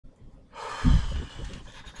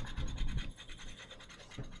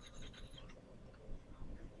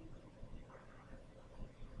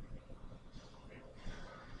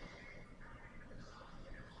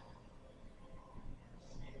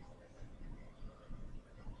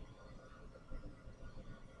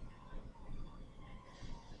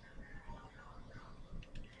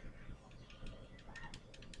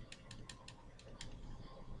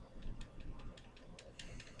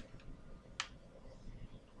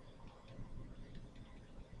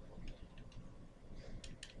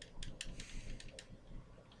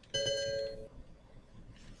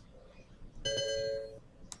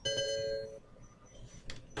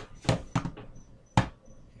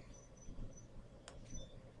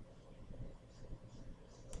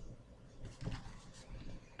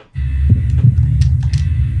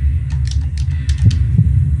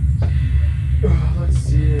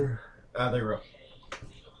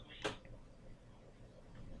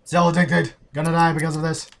Still addicted. Gonna die because of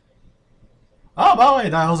this. Oh, by the way,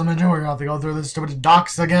 that wasn't mentioned. We're gonna have to go through this stupid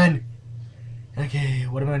docks again. Okay,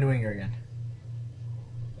 what am I doing here again?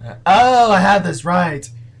 Oh, I had this right.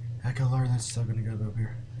 Echo Lord, that's still gonna go up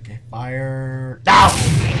here. Okay, fire. Ow!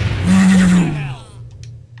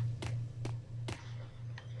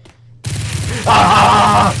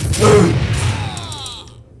 Ah!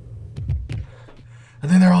 I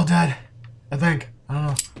think they're all dead. I think. I don't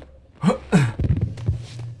know.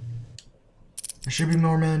 There should be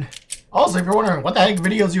more men. Also, if you're wondering what the heck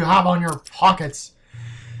videos you have on your pockets,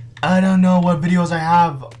 I don't know what videos I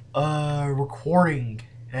have recording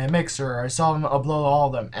and mixer. I saw them upload all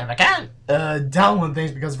of them, and if I can't download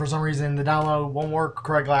things because for some reason the download won't work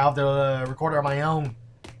correctly, I have to record it on my own.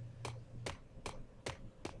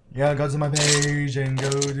 Yeah, go to my page and go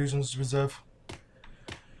do some stupid stuff.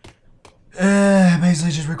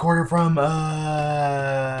 Basically just record it from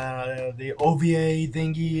the OVA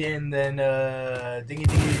thingy and then thingy.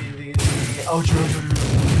 Oh, true.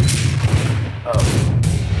 Oh.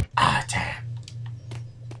 Ah, damn.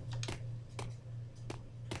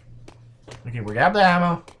 Okay, we got the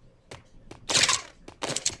ammo.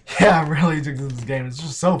 Yeah, I'm really addicted to this game. It's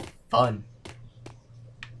just so fun.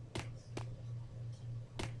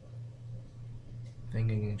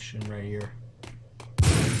 Thinking action right here.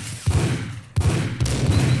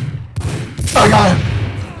 I got him!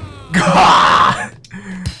 God!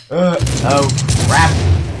 Oh, crap.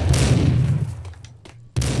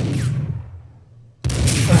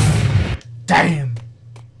 Damn!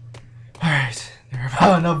 Alright, there are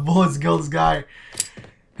about enough bullets to kill this guy.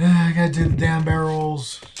 I gotta do the damn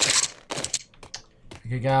barrels.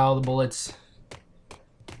 I got all the bullets.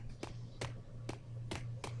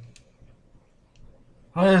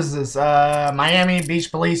 What is this? Miami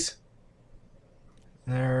Beach Police?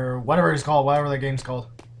 Or whatever it's called, whatever the game's called.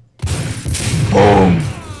 Boom!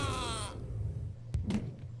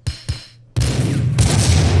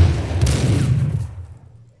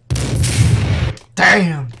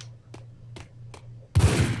 Damn!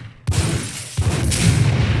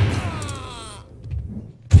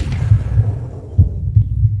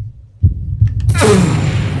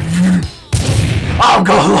 Oh,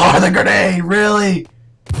 good lord, the grenade! Really?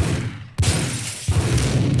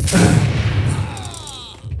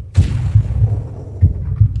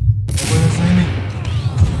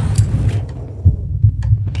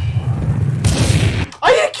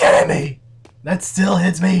 That still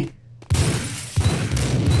hits me.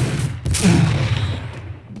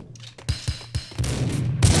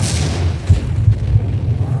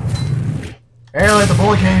 Apparently the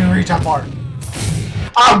bullet can't even reach that far.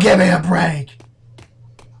 Oh, give me a break.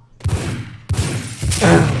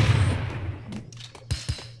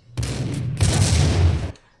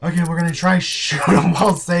 Okay, we're gonna try shoot him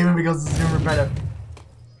while saving because it's super repetitive.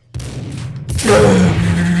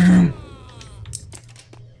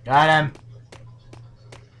 Got him.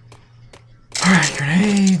 Alright,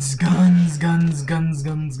 grenades, guns.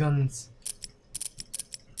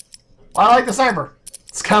 Well, I like the sniper.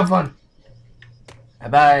 It's kind of fun.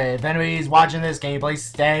 But if anybody's watching this, can you please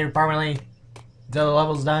stay permanently until the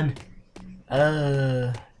level's done?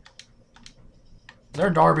 Is there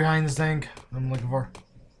a door behind this thing I'm looking for?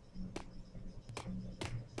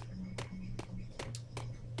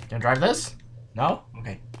 Can I drive this? No?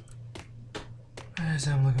 Okay. What is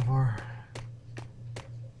that I'm looking for?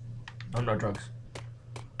 Oh, no drugs.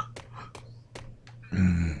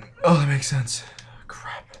 Oh, that makes sense.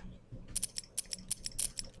 Crap.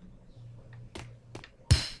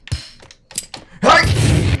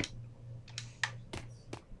 Hey!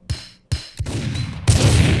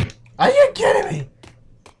 Are you kidding me?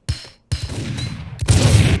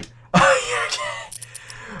 Are you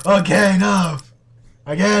kidding? Okay, enough.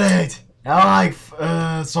 I get it. I like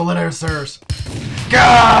solitaire sirs.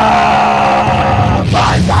 Gah!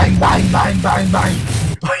 Bang!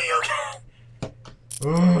 Are you okay?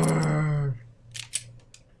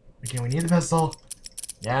 Okay, we need the pistol.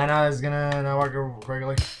 Yeah, no, it's gonna not work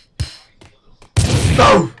regularly.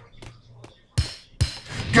 Go!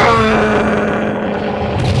 Go!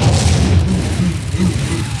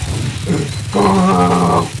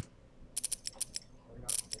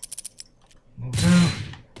 Move to.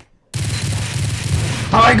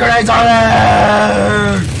 How many grenades are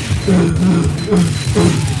there?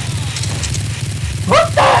 What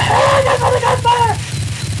the heck? That's not a gunfire!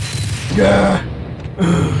 Yeah.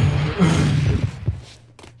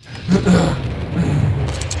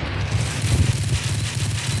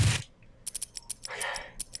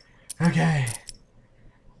 Okay.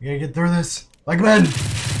 We gotta get through this. Like men.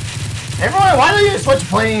 Everyone, why don't you switch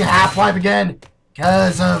playing Half-Life again?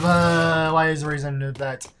 Because of, why is the reason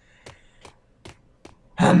that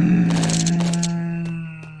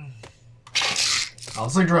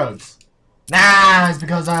Also drugs. Nah, it's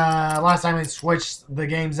because last time I switched the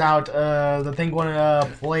games out, the thing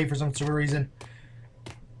wouldn't play for some stupid reason.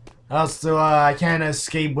 Also, I can't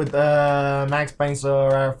escape with Max Payne,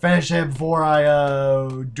 so finish it before I yeah.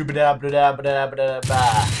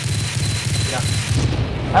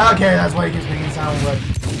 Okay, that's why he keeps making sound like.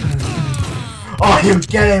 Oh, you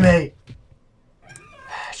kidding me?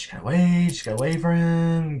 Just gotta wait for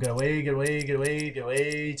him. Gotta wait.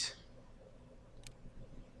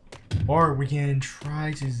 Or we can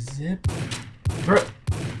try to zip. Through.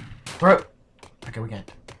 Okay, we can't.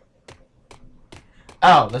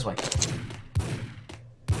 Oh, this way.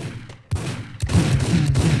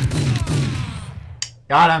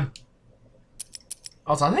 Got him.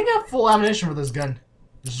 Also, I think I have full ammunition for this gun.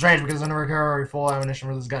 It's strange because I never carry full ammunition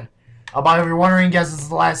for this gun. But if you're wondering, guess this is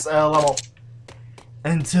the last level.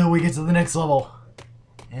 Until we get to the next level.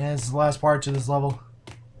 And it's the last part to this level.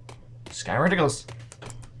 It's kind of ridiculous.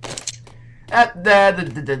 I'm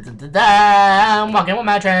walking with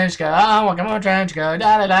my trench coat. I'm walking with my trench coat.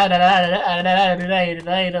 Are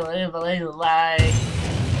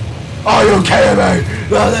you kidding me?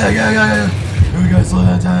 We gotta slow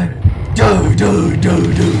that time.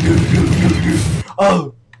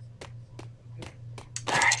 Oh.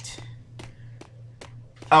 Alright.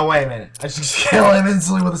 Oh, wait a minute. I just kill him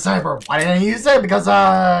instantly with a sniper. Why didn't I use it? Because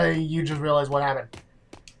you just realized what happened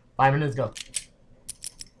 5 minutes ago.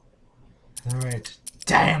 Alright.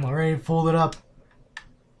 Damn, I already pulled it up.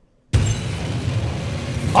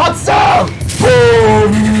 Awesome!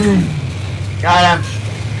 Boom! Got him.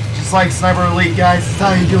 Just like Sniper Elite, guys. That's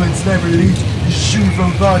how you do it, Sniper Elite. You shoot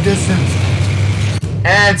from far distance.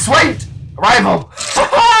 And sweet! Rifle!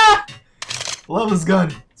 Love this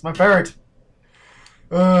gun. It's my favorite.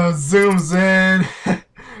 Zooms in.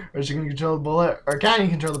 Or she can control the bullet. Or can you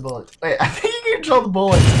control the bullet? Wait, I think you can control the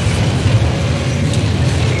bullet.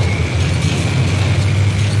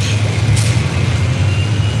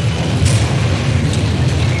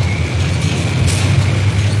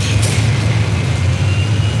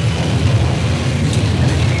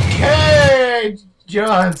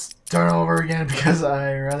 Let's start over again because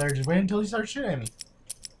I'd rather just wait until he starts shooting at me.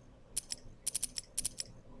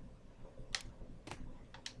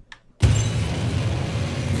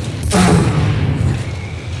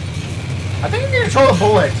 I think you can control the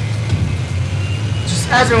bullet. Just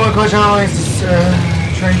ask me one question on this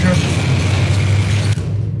train trip.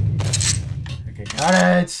 Okay, got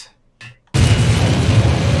it.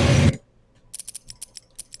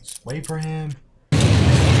 Just wait for him.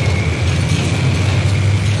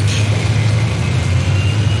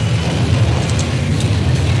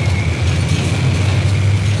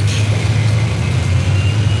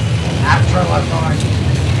 Turn left on.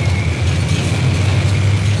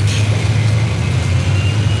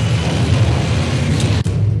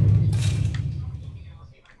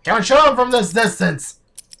 Can't shoot him from this distance,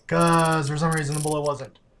 cause for some reason the bullet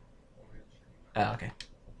wasn't. Oh, okay.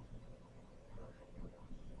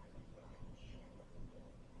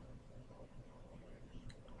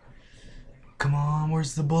 Come on,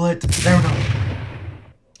 where's the bullet? There we go.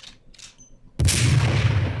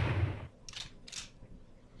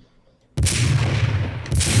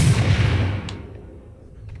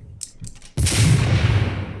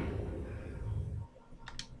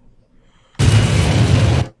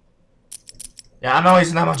 Yeah, I'm not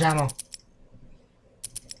wasting that much ammo.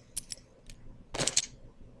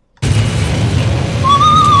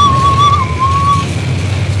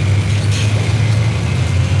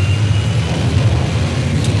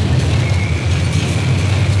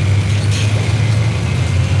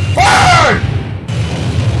 Fire!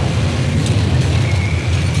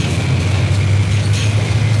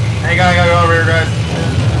 Hey, gotta go over here, guys.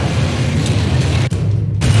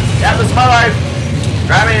 Yeah, this is my life.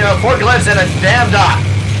 Driving forklifts in a damn dock.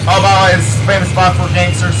 Oh, by the way, it's a famous spot for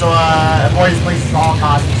gangsters, so avoid these places at all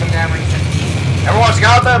costs for some damn reason. Ever watch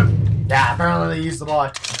Gotham? Yeah, apparently they used the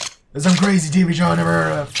lot. There's some crazy TV show I never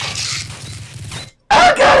heard of.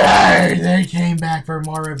 Okay, they came back for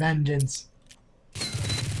more revengeance.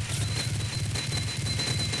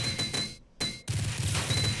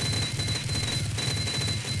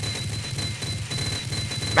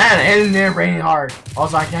 Man, it isn't there raining hard.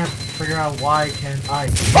 Also, I can't figure out why can't I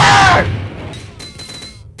fire!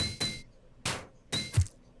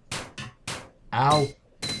 Ow.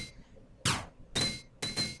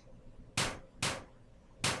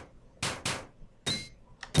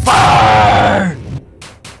 Fire!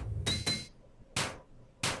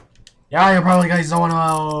 Yeah, you probably guys don't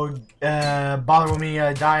want to bother with me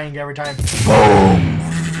dying every time. Boom!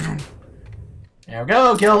 There we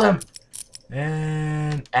go, killed him.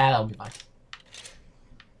 And that'll be fine.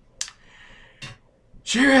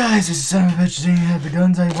 She realized this son of a bitch didn't have the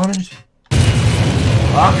guns I wanted.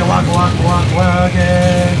 Walk.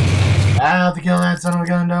 I have to kill that son of a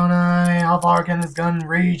gun, don't I? How far can this gun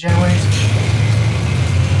reach anyways?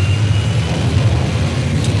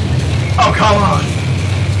 Oh, come on!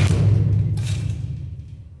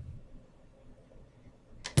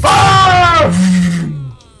 Fire!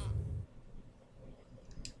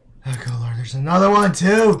 Oh, good lord, there's another one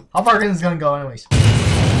too! How far can this gun go anyways?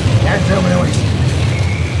 Can't zoom anyways.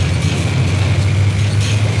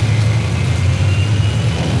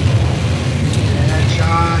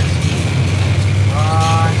 Headshot.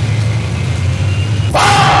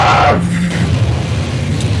 Fire!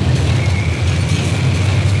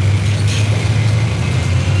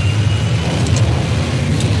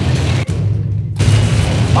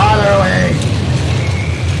 Farther away!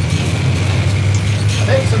 I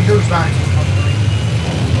think some douchebags will come for me.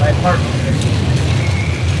 My partner here.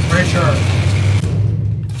 Pretty sure.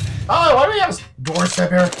 Oh, why do we have a doorstep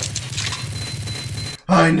here?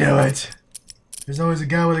 I knew it. There's always a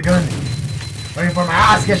guy with a gun waiting for my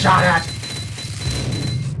ass to get shot at.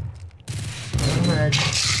 Alright.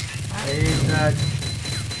 Save that.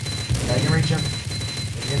 I can reach him.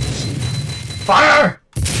 Fire!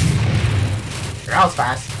 That was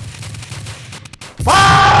fast.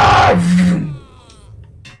 Fire!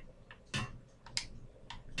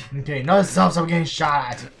 Okay, notice stuff, so I'm getting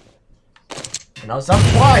shot at. Notice stuff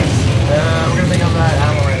twice. We're gonna pick up that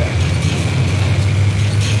ammo right there.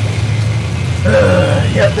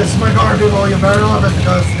 Yep, this is my car, people. You better love it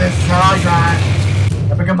because this is how I drive.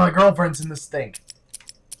 I pick up my girlfriends in this thing.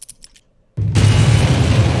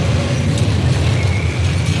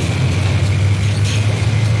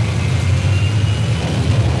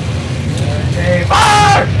 Okay,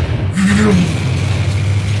 fire!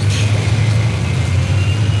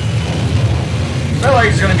 I feel like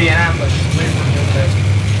it's gonna be an ambush. Wait for me over there.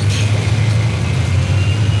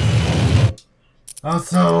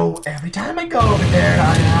 Also, every time I go over there,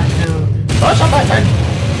 I have to push a button.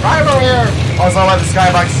 Right over here. Also, I like the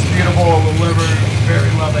skybox. It's beautiful.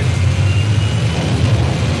 Very love it.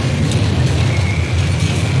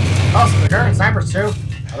 Also, the current snipers too.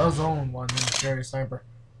 Are those the only ones in the scary sniper?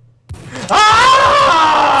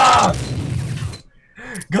 Ah!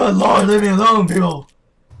 Good lord, leave me alone, people.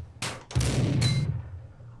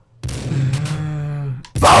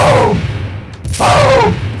 Boom!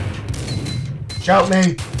 Boom! Shout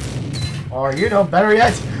me. Or, you know, better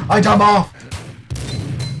yet, I jump off.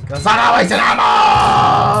 Cause I'm not wasting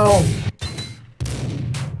ammo!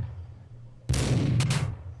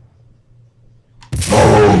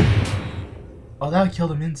 Boom! Oh, that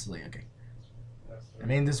killed him instantly, okay. I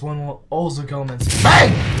mean, this one will also kill him instantly.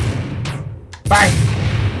 Bang! Bang!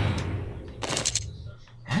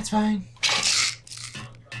 That's fine.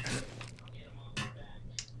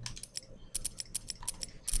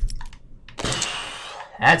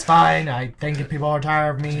 That's fine. I think if people are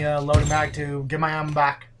tired of me loading back to get my ammo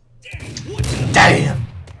back. Damn!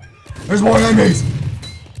 There's more enemies!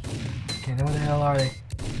 Okay, now where the hell are they?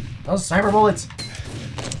 Those sniper bullets?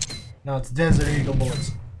 No, it's Desert Eagle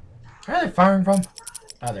bullets. Where are they firing from?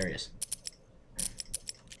 Oh, there he is.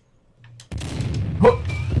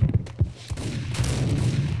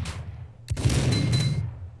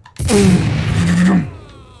 There's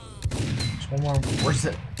one more. Where's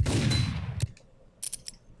it?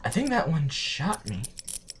 I think that one shot me.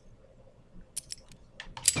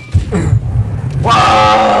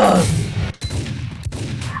 Whoa!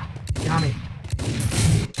 Got me.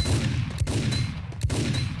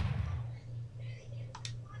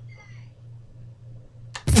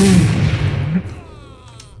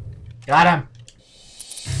 Got him.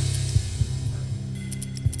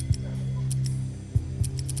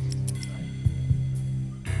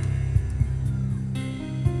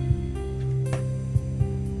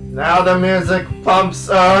 Now the music pumps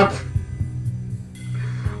up.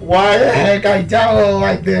 Why the heck I download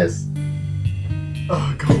like this?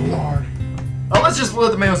 Oh, good lord. Oh, let's just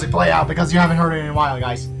let the music play out because you haven't heard it in a while,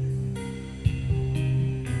 guys.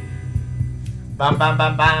 Bam bam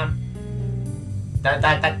bam bam. Da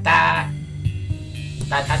da da da.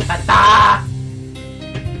 Da da da da.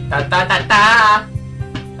 Da da da da.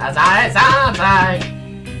 That's how it sounds like.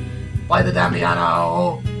 Play the damn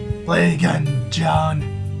piano. Play it again, John.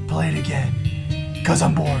 Play it again. Cause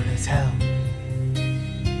I'm bored as hell.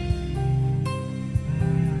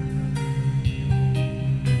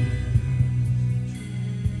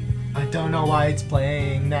 I don't know why it's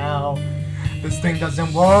playing now. This thing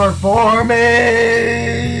doesn't work for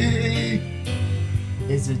me.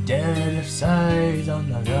 Is It's a dead of sight on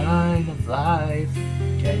the line of life.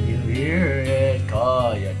 Can you hear it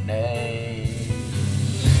call your name?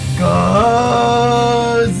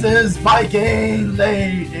 'Cause it's Viking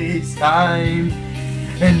ladies' time,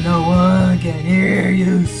 and no one can hear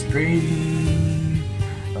you scream.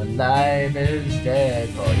 When life is dead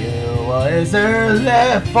for you, what is there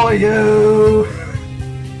left for you?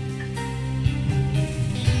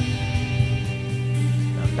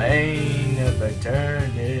 The pain of eternity.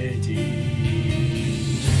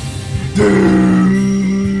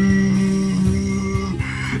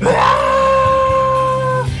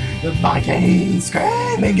 The Viking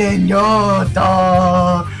screaming in your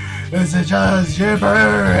door. This is just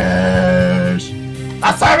gibberish.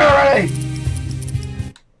 Let's save it already!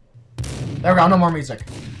 There we go, no more music.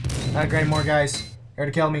 Not great more guys. Here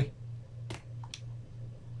to kill me.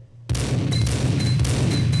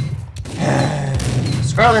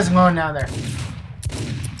 Screw this, I'm going down there.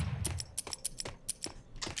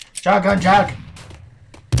 Shotgun Jack.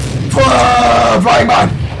 Flying man!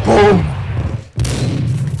 Boom!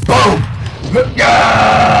 Boom!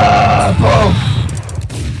 Yeah! Boom!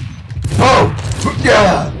 Boom!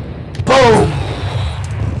 Yeah! Boom!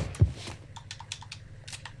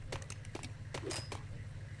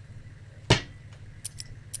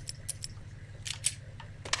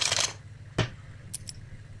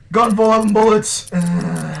 Gun full of bullets. What do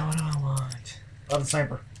I want? I love the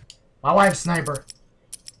sniper. My wife's sniper.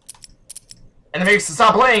 And it makes it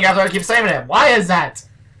stop playing after I keep saving it. Why is that?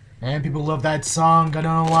 Man, people love that song. I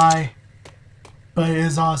don't know why. But it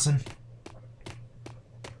is awesome.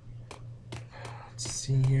 Let's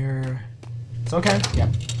see here. It's okay. Yep.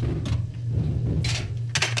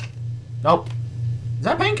 Nope. Is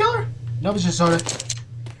that painkiller? Nope, it's just soda.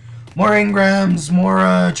 More engrams, more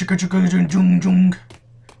chicka chicka jung jung.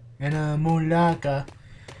 And mulaka.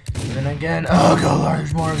 And then again, oh god,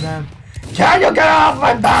 there's more of them. Can you get off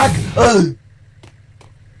my back? Ugh.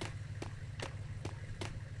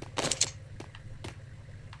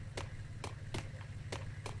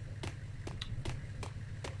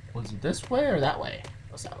 Was it this way or that way?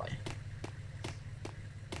 What's that way?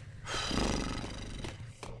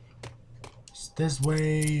 It's this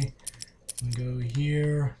way. Go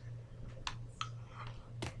here.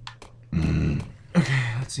 Okay,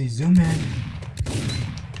 let's see. Zoom in.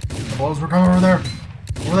 The balls were coming over there.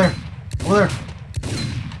 Over there. Over there.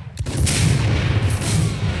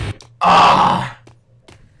 Ah!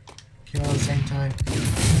 Kill at the same time.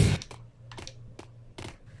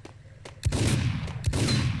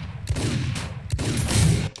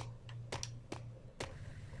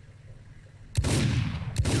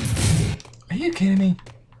 Are you kidding me?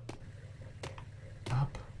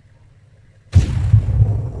 Up.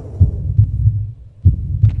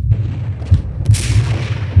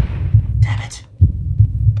 Damn it.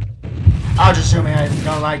 I'll just show me I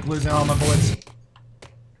don't like losing all my bullets.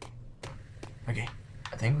 Okay.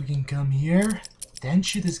 I think we can come here. Then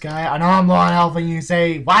shoot this guy. I know I'm low on health and you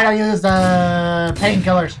say, why don't you use the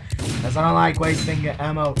painkillers? Because I don't like wasting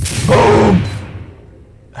ammo. Boom!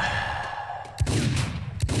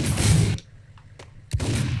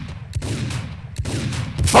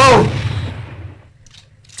 Boom!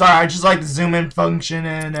 Sorry, I just like the zoom in function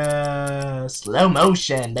and slow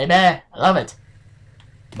motion, baby. I love it.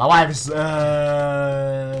 My wife is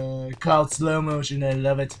called slow motion. I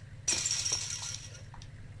love it.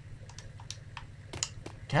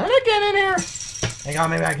 Can I get in here? Hang on,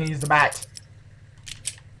 maybe I can use the bat.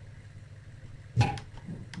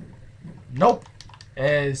 Nope.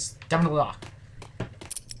 It's definitely locked.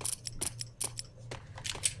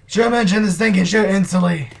 Should have mentioned this thing can shoot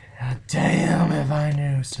instantly. God damn if I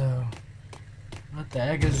knew so. What the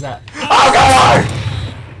heck is that? Oh god!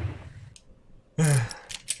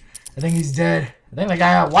 I think he's dead. I think the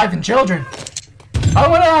guy got wife and children. Why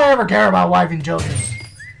would I ever care about wife and children?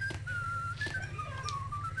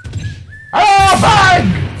 Oh, bang!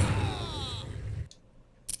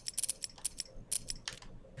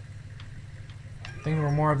 I think there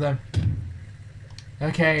were more of them.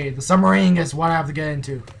 Okay, the submarine is what I have to get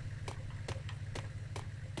into.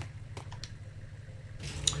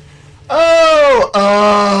 Oh,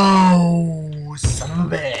 son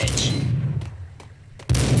of a bitch.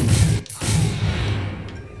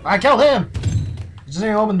 I killed him. Just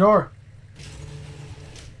didn't open the door.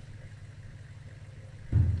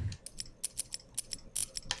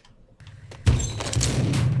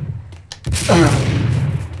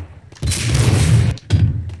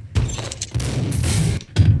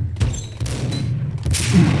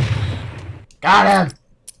 Got him.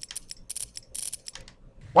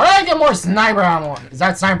 Where did I get more sniper ammo? Is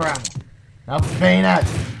that sniper ammo? Nope, bayonet.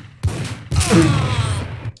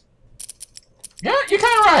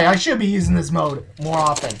 right, I should be using this mode more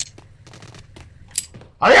often.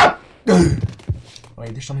 Hurry up!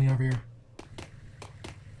 Wait, there's something over here.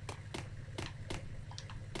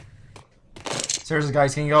 Seriously,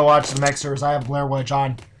 guys, can you go watch the mixers? I have Blair Witch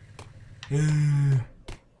on. I'll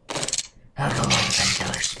go on the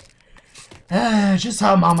painkillers. Just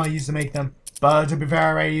how Mama used to make them. But to be fair,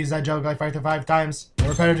 I already used that joke like 5 to 5 times.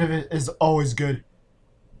 Repetitive is always good.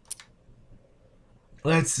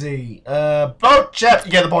 Let's see. Boat chip.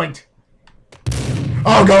 You get the point.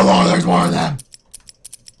 Oh, go long. There's more of them.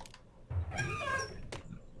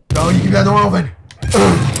 No, you keep that door open.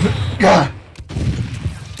 Yeah.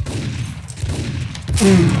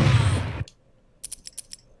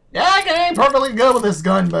 Yeah, I can aim perfectly good with this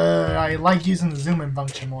gun, but I like using the zoom in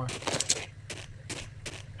function more.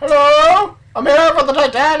 Hello? I'm here for the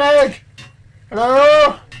Titanic!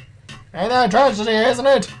 Hello? Ain't that a tragedy, isn't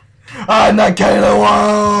it? I'm the king of the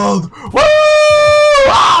world! Woo!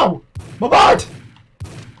 Ow! My butt!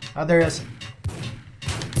 Oh, there it is.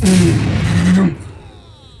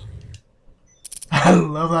 I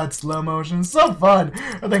love that slow motion. It's so fun.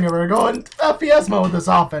 I think I'm gonna go in FPS mode with this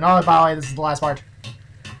often. Oh, by the way, this is the last part.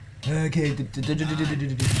 Okay.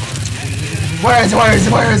 Where is he? Where is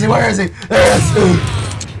he? Where is he? Where is he? There it is!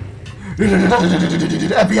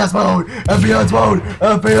 FPS mode! FPS mode!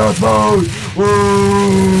 FPS mode!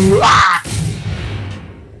 Woo! Ah!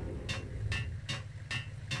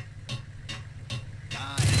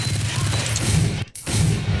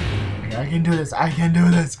 Okay, I can do this. I can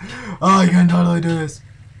do this. Oh, I can totally do this.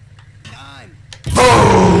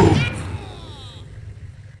 Boom!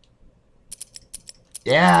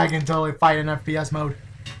 Yeah, I can totally fight in FPS mode.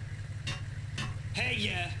 Hey,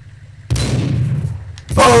 yeah.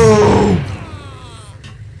 Boom!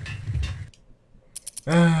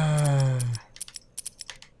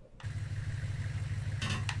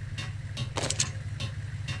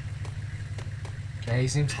 Okay, he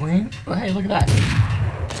seems clean. Oh, hey, look at that.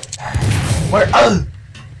 Where? Oh!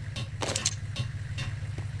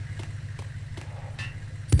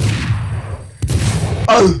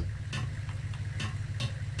 Oh!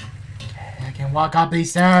 Okay, I can walk up these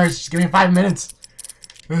stairs. Just give me 5 minutes.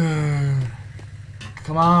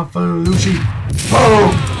 Come on, Lucy.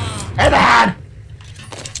 Boom! In the head!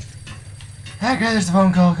 Okay, there's the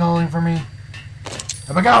phone call calling for me.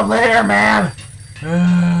 If I go later, man.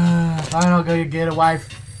 Fine, I'll go get a wife.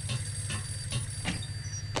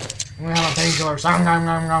 I'm gonna have a painkiller.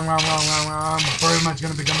 I'm pretty much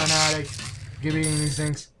gonna become an addict. Give me these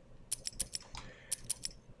things.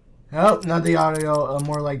 Oh, not the audio.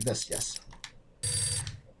 More like this. Yes.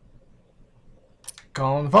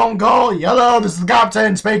 Calling the phone call. Hello, this is the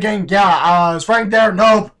captain speaking. Yeah, is Frank there?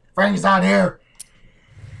 Nope. Frank's not here.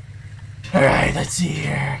 Alright, let's see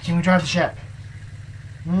here. Can we drive the ship?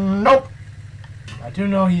 Nope. I do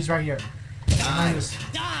know he's right here. Dime!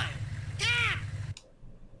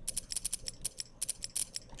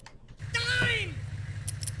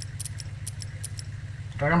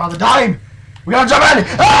 Talking about the dime! We gotta jump in!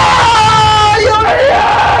 Ah! You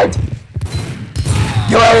idiot!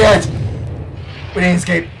 You idiot! We didn't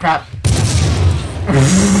escape. Crap.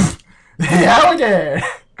 Yeah, we did.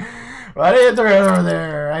 Why did you throw it over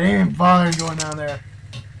there? I didn't even bother going down there.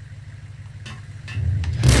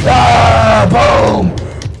 Ah! Boom!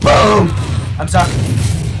 Boom! I'm stuck.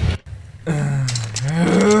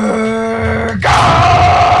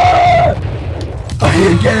 Are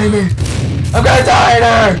you kidding me? I'm gonna die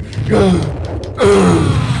there!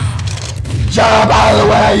 Jump out of the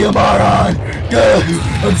way, you moron!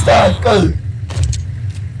 I'm stuck!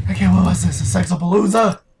 Okay, what was this? A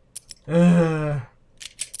Sexapalooza?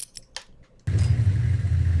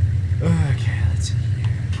 Okay, let's see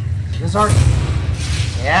here. Is this art?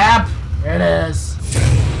 Yep, it is. The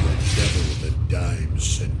devil the dime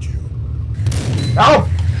sent you. Oh!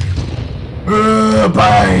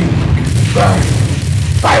 Bang! Bang!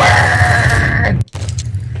 Bang!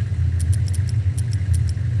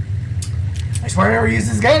 I swear I never used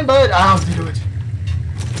this game, but I'll have to do it.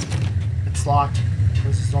 It's locked.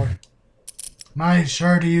 Where's the door? Am I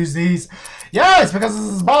sure to use these? Yes, because this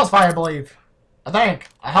is a boss fight, I believe. I think.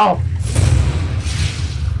 I hope.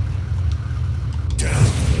 Damn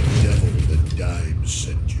the devil the dime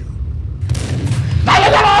sent you.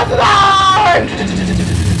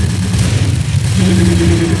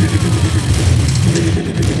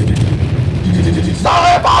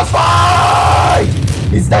 Sorry, boss fight!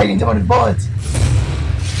 He's taking too many bullets.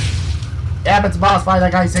 Yeah, but it's a boss fight.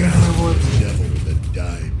 That guy's taking too many bullets. The devil the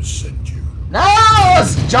dime sent you. No,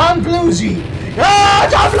 it's John Bluesy. Ah,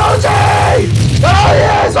 John Bluesy! Oh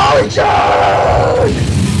yes, Ollie John!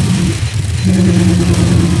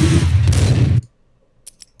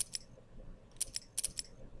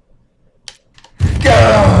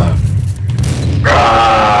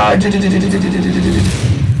 Crap,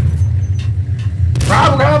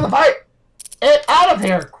 we're gonna have to fight it out of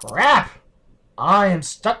here. Crap. I am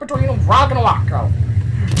stuck between a rock and a rock.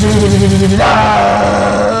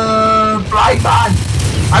 Flying man!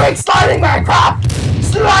 I mean sliding man! Crap!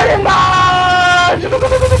 Sliding man!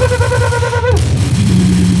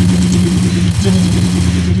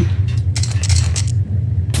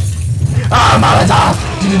 Ah, Molotov!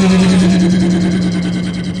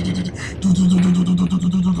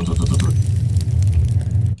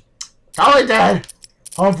 Probably dead.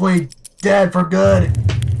 Hopefully dead for good.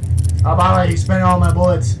 Oh, by the way, he spent all my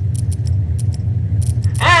bullets.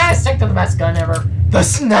 Ah, stick to the best gun ever. The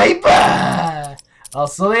sniper!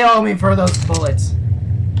 Also, they owe me for those bullets.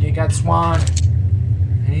 You got Swan.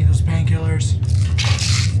 I need those painkillers.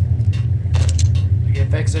 Okay,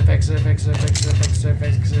 fix it, fix it, fix it, fix it, fix it,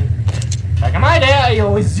 fix it. Back in my day, I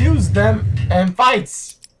always used them in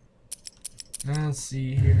fights. Let's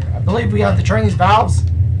see here. I believe we have to turn these valves.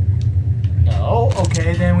 No?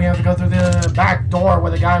 Okay, then we have to go through the back door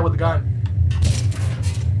with a guy with a gun.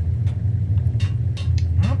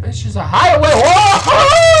 Oh, it's just a highway.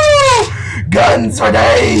 Whoa! Guns for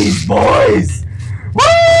days, boys! Woo!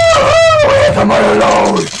 With a mother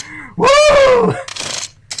load! Woo!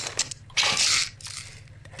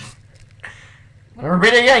 I'll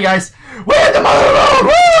repeat it again, guys. With the mother load!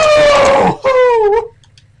 Woo!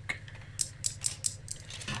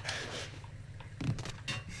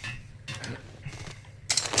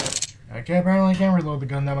 Okay, apparently I can't reload the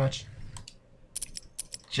gun that much.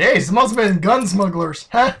 Jeez, it must have been gun smugglers,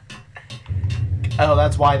 huh? Oh,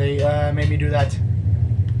 that's why they made me do that.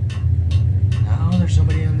 No, there's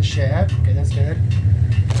somebody on the ship. Okay, that's good.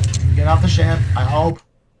 Get off the ship, I hope.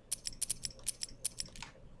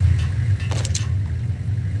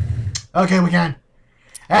 Okay, we can.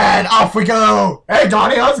 And off we go! Hey,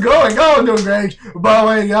 Donnie, how's it going? Oh, I'm doing great. By the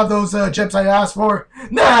way, you have those chips I asked for?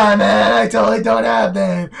 Nah, man, I totally don't have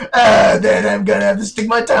them. Then I'm gonna have to stick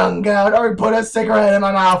my tongue out or put a cigarette in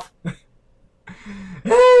my mouth.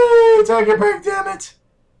 Take a break, damn it.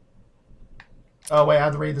 Oh, wait, I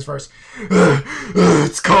have to read this first.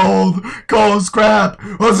 It's cold. Cold as crap.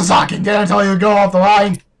 What's the socking? Did I tell you to go off the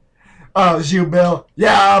line? Oh, it's you, Bill.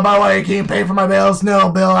 Yeah, by the way, you can't pay for my bills. No,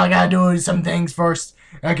 Bill, I gotta do some things first.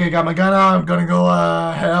 Okay, got my gun out. I'm gonna go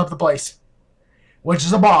head up the place, which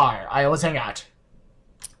is a bar I always hang out.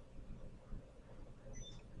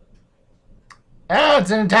 Oh,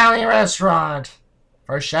 it's an Italian restaurant.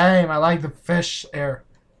 For shame, I like the fish here.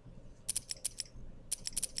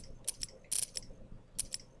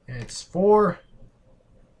 It's 4.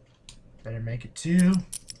 Better make it 2.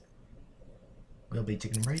 We'll be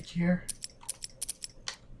taking a break here.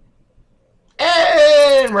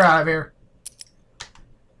 And we're out of here.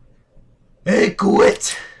 Hey,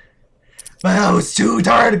 quit. But I was too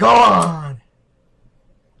tired to go on.